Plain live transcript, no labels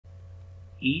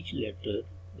each letter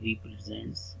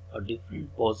represents a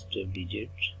different positive digit,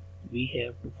 we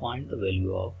have to find the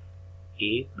value of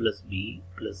A plus B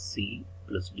plus C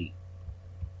plus D.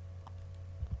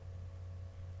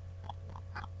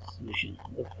 Solution.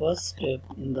 The first step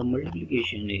in the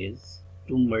multiplication is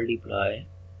to multiply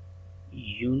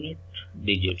unit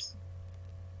digits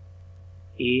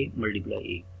A multiply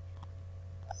A.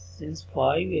 Since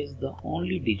 5 is the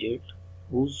only digit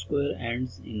whose square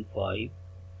ends in 5,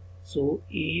 so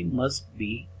A must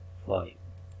be 5.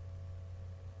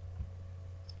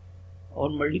 Our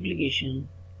multiplication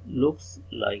looks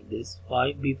like this: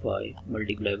 5b5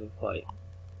 multiplied by 5.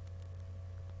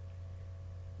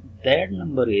 That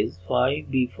number is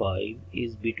 5b5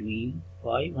 is between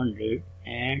 500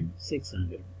 and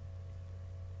 600.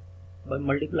 By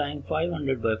multiplying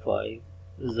 500 by 5,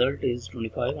 result is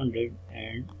 2500,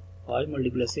 and 5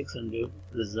 multiplied 600,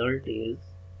 result is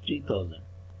 3000.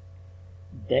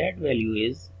 That value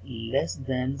is less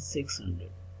than 600.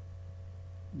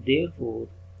 Therefore,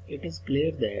 it is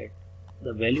clear that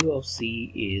the value of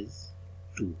C is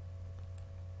 2.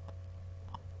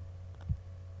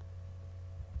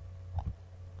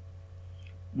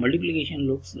 Multiplication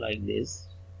looks like this: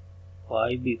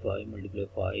 5b5 multiplied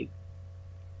 5,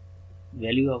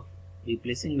 value of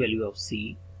replacing value of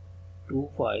C,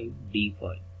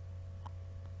 25d5.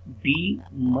 B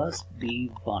must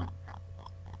be 1.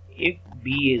 If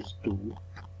B is 2,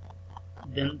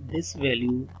 then this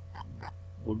value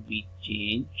would be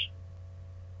changed.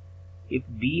 If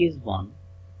B is 1,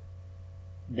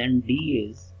 then D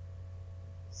is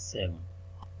 7.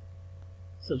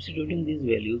 Substituting these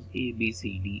values A, B,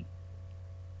 C, D,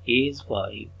 A is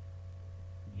 5,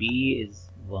 B is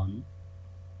 1,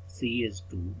 C is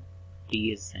 2,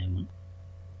 D is 7,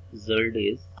 result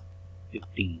is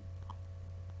 15.